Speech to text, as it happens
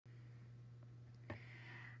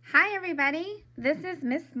Hi everybody, this is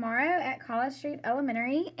Miss Morrow at College Street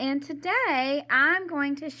Elementary, and today I'm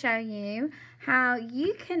going to show you how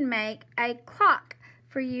you can make a clock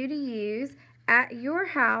for you to use at your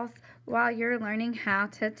house while you're learning how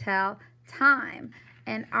to tell time.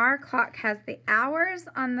 And our clock has the hours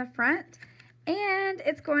on the front and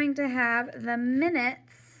it's going to have the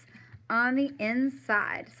minutes on the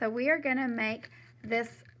inside. So we are going to make this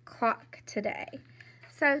clock today.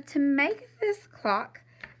 So to make this clock,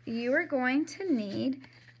 you are going to need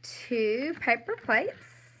 2 paper plates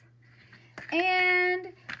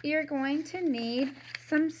and you're going to need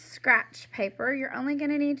some scratch paper. You're only going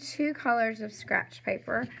to need 2 colors of scratch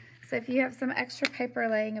paper. So if you have some extra paper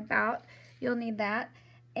laying about, you'll need that.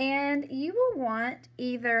 And you will want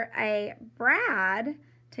either a brad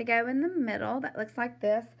to go in the middle that looks like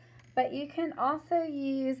this, but you can also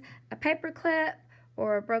use a paper clip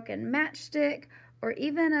or a broken matchstick or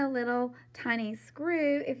even a little tiny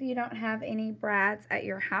screw if you don't have any brads at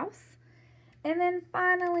your house. And then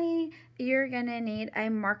finally, you're gonna need a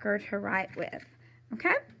marker to write with,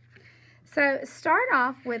 okay? So start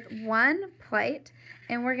off with 1 plate,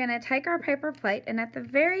 and we're gonna take our paper plate, and at the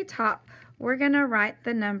very top, we're gonna write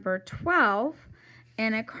the number 12,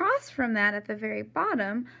 and across from that at the very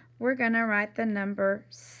bottom, we're gonna write the number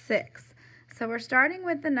 6. So we're starting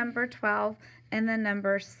with the number 12 and the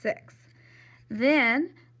number 6.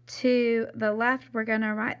 Then to the left, we're going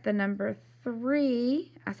to write the number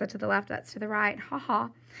 3. I said to the left, that's to the right, haha.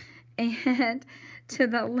 And to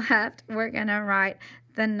the left, we're going to write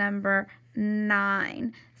the number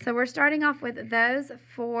 9. So we're starting off with those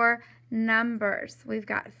 4 numbers. We've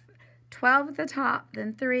got 12 at the top,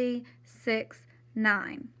 then 3, 6,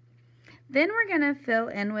 9. Then we're going to fill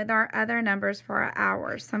in with our other numbers for our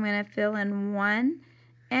hours. So I'm going to fill in 1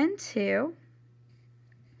 and 2.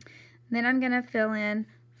 Then I'm going to fill in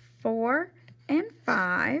 4 and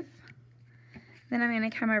 5. Then I'm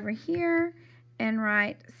going to come over here and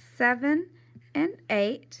write 7 and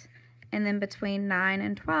 8. And then between 9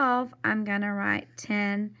 and 12, I'm going to write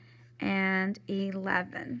 10 and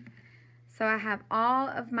 11. So I have all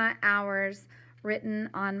of my hours written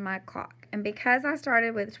on my clock. And because I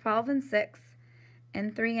started with 12 and 6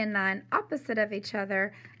 and 3 and 9 opposite of each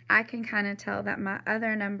other, I can kind of tell that my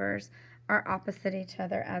other numbers are opposite each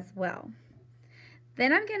other as well.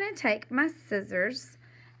 Then I'm going to take my scissors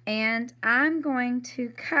and I'm going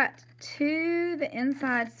to cut to the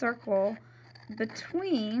inside circle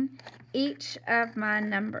between each of my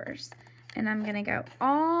numbers. And I'm going to go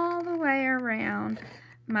all the way around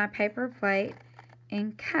my paper plate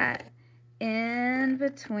and cut in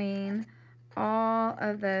between all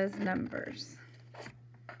of those numbers.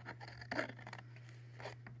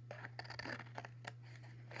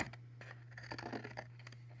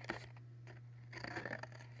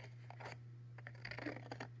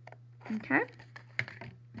 Okay,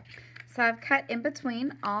 so I've cut in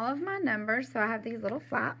between all of my numbers, so I have these little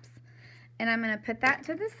flaps, and I'm going to put that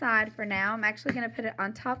to the side for now. I'm actually going to put it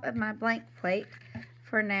on top of my blank plate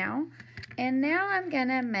for now, and now I'm going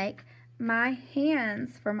to make my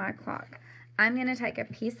hands for my clock. I'm going to take a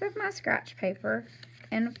piece of my scratch paper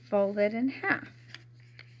and fold it in half.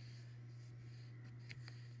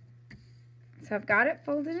 So I've got it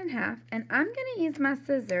folded in half, and I'm going to use my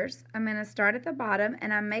scissors. I'm going to start at the bottom,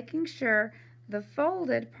 and I'm making sure the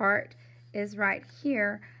folded part is right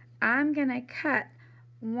here. I'm going to cut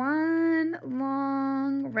one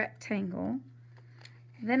long rectangle.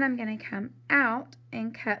 Then I'm going to come out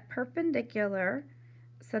and cut perpendicular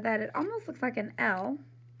so that it almost looks like an L.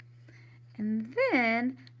 And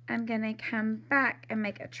then I'm going to come back and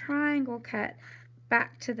make a triangle cut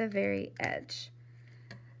back to the very edge.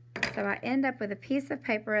 So I end up with a piece of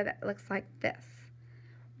paper that looks like this.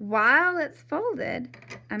 While it's folded,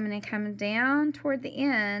 I'm going to come down toward the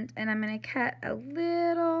end and I'm going to cut a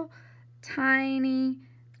little tiny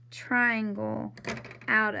triangle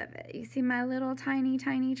out of it. You see my little tiny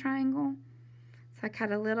triangle? So I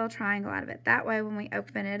cut a little triangle out of it. That way when we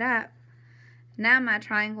open it up, now my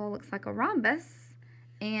triangle looks like a rhombus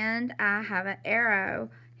and I have an arrow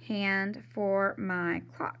hand for my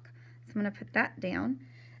clock. So I'm going to put that down.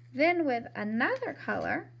 Then with another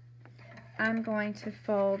color, I'm going to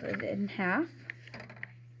fold it in half.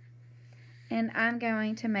 And I'm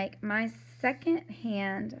going to make my second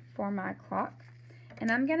hand for my clock.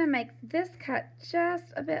 And I'm going to make this cut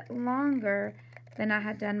just a bit longer than I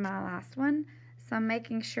had done my last one. So I'm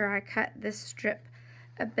making sure I cut this strip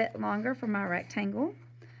a bit longer for my rectangle.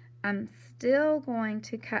 I'm still going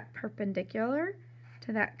to cut perpendicular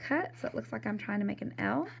to that cut so it looks like I'm trying to make an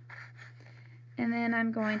L. And then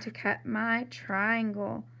I'm going to cut my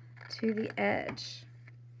triangle to the edge.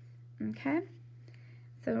 Okay?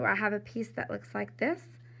 So I have a piece that looks like this.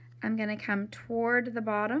 I'm going to come toward the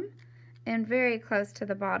bottom, and very close to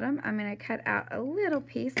the bottom, I'm going to cut out a little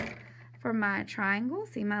piece for my triangle.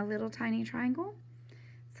 See my little tiny triangle?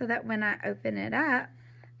 So that when I open it up,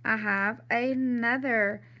 I have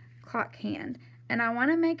another clock hand. And I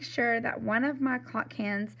want to make sure that one of my clock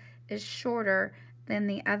hands is shorter than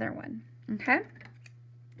the other one. Okay?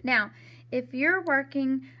 Now, if you're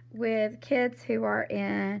working with kids who are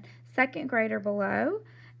in 2nd grade or below,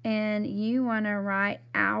 and you want to write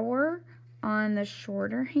hour on the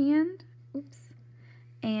shorter hand,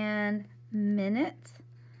 and minute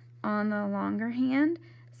on the longer hand,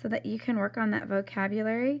 so that you can work on that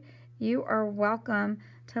vocabulary, you are welcome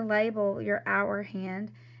to label your hour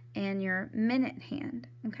hand and your minute hand,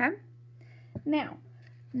 okay? Now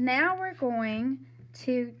we're going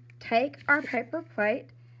to take our paper plate.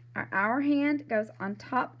 Our hour hand goes on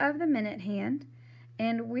top of the minute hand,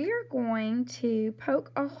 and we are going to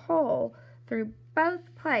poke a hole through both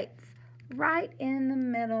plates right in the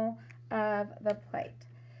middle of the plate.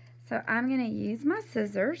 So I'm going to use my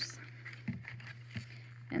scissors,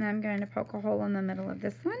 and I'm going to poke a hole in the middle of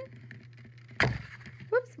this one.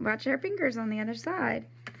 Whoops, watch your fingers on the other side.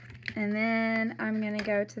 And then I'm going to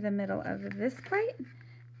go to the middle of this plate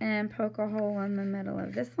and poke a hole in the middle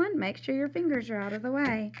of this one. Make sure your fingers are out of the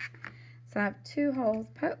way. So I have 2 holes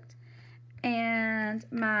poked. And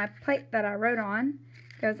my plate that I wrote on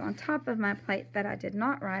goes on top of my plate that I did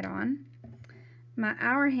not write on. My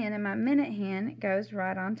hour hand and my minute hand goes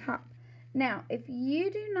right on top. Now, if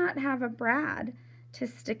you do not have a brad to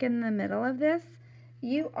stick in the middle of this,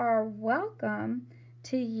 you are welcome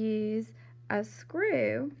to use a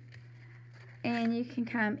screw, and you can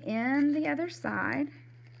come in the other side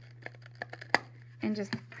and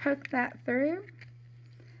just poke that through.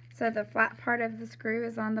 So the flat part of the screw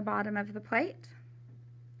is on the bottom of the plate.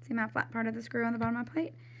 See my flat part of the screw on the bottom of my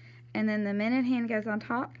plate? And then the minute hand goes on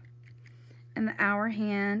top, and the hour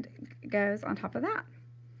hand goes on top of that.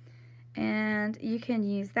 And you can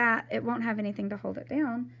use that. It won't have anything to hold it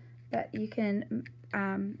down, but you can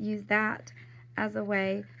use that as a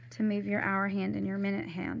way to move your hour hand and your minute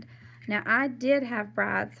hand. Now, I did have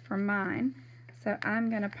brads for mine, so I'm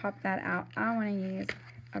going to pop that out. I want to use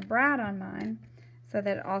a brad on mine so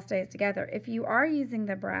that it all stays together. If you are using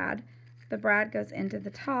the brad goes into the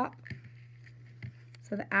top.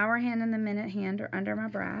 So the hour hand and the minute hand are under my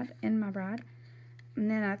brad, in my brad. And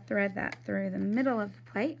then I thread that through the middle of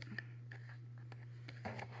the plate.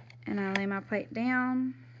 And I lay my plate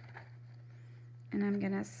down. And I'm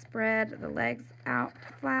going to spread the legs out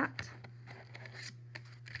flat.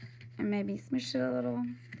 And maybe smush it a little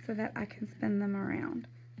so that I can spin them around.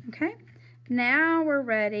 Okay? Now we're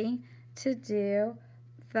ready to do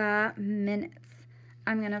the minutes.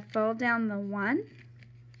 I'm going to fold down the 1.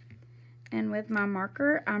 And with my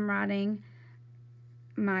marker, I'm writing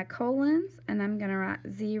my colons, and I'm going to write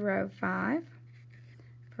 0-5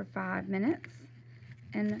 for 5 minutes.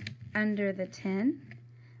 And under the 10,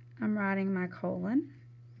 I'm writing my colon,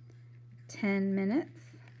 10 minutes.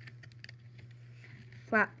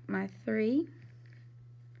 Flap my 3,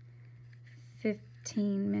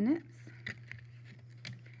 15 minutes.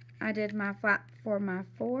 I did my flap for my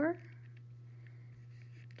 4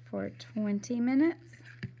 for 20 minutes.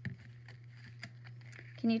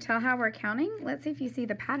 Can you tell how we're counting? Let's see if you see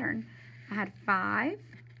the pattern. I had 5,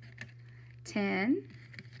 10,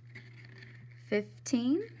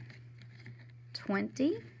 15,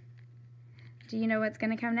 20. Do you know what's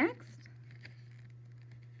going to come next?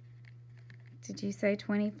 Did you say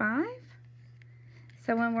 25?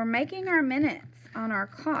 So when we're making our minutes on our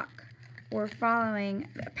clock, we're following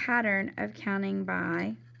the pattern of counting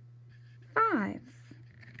by 5s.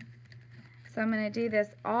 So I'm going to do this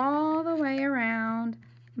all the way around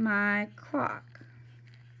my clock.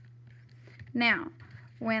 Now,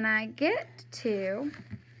 when I get to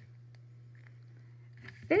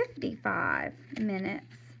 55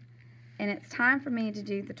 minutes and it's time for me to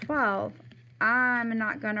do the 12, I'm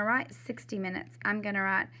not going to write 60 minutes. I'm going to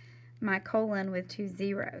write my colon with 2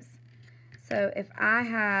 zeros. So if I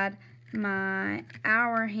had my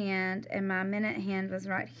hour hand and my minute hand was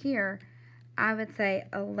right here, I would say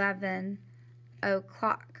 11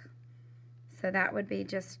 o'clock. So that would be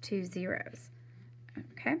just 2 zeros.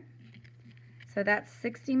 Okay? So that's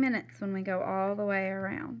 60 minutes when we go all the way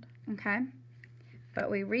around. Okay?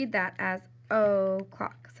 But we read that as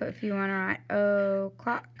o'clock. So if you want to write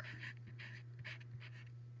o'clock,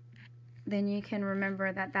 then you can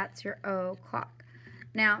remember that that's your o'clock.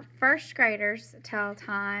 Now, first graders tell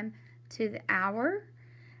time to the hour.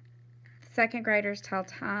 Second graders tell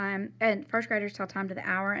time, and first graders tell time to the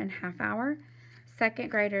hour and half hour.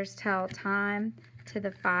 Second graders tell time to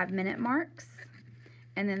the 5-minute marks.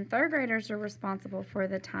 And then third graders are responsible for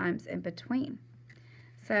the times in between.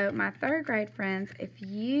 So my third grade friends, if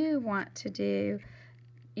you want to do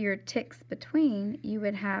your ticks between, you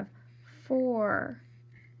would have 4.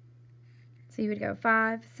 So you would go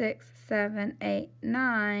 5, 6, 7, 8,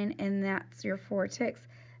 9, and that's your 4 ticks.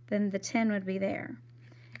 Then the 10 would be there.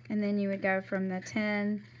 And then you would go from the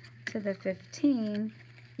 10 to the 15.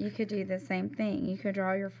 You could do the same thing. You could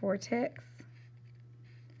draw your 4 ticks.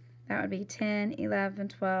 That would be 10, 11,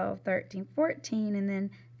 12, 13, 14, and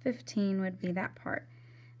then 15 would be that part.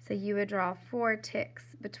 So you would draw 4 ticks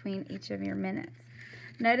between each of your minutes.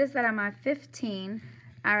 Notice that on my 15,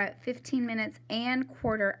 I wrote 15 minutes and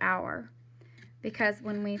quarter hour, because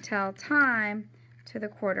when we tell time to the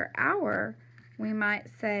quarter hour, we might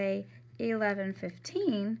say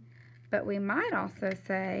 11:15, but we might also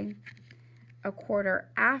say a quarter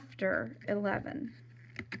after 11.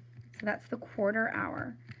 So that's the quarter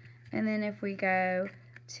hour. And then if we go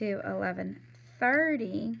to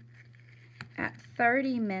 11:30, at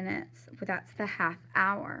 30 minutes, that's the half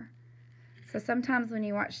hour. So sometimes when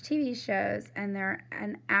you watch TV shows and they're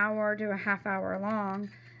an hour to a half hour long,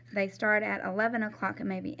 they start at 11 o'clock and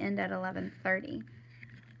maybe end at 11:30.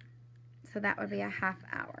 So that would be a half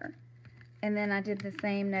hour. And then I did the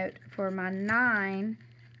same note for my 9,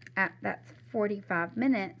 that's 45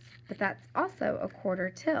 minutes, but that's also a quarter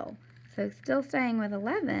till. So still staying with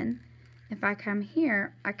 11, if I come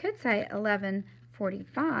here, I could say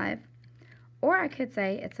 11:45, or I could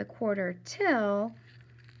say it's a quarter till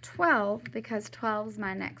 12, because 12 is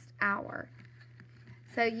my next hour.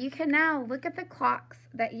 So you can now look at the clocks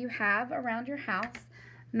that you have around your house.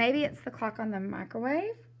 Maybe it's the clock on the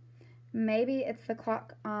microwave. Maybe it's the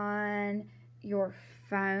clock on your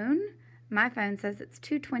phone. My phone says it's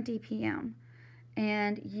 2:20 p.m.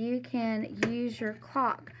 And you can use your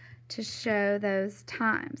clock to show those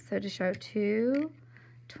times. So to show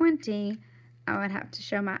 2:20, I would have to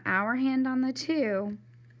show my hour hand on the 2,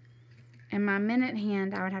 and my minute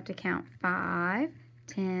hand, I would have to count 5,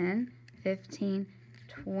 10, 15,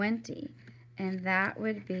 20, and that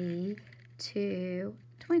would be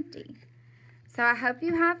 2:20. So I hope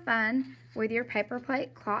you have fun with your paper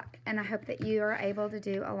plate clock, and I hope that you are able to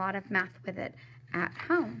do a lot of math with it at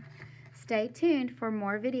home. Stay tuned for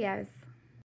more videos.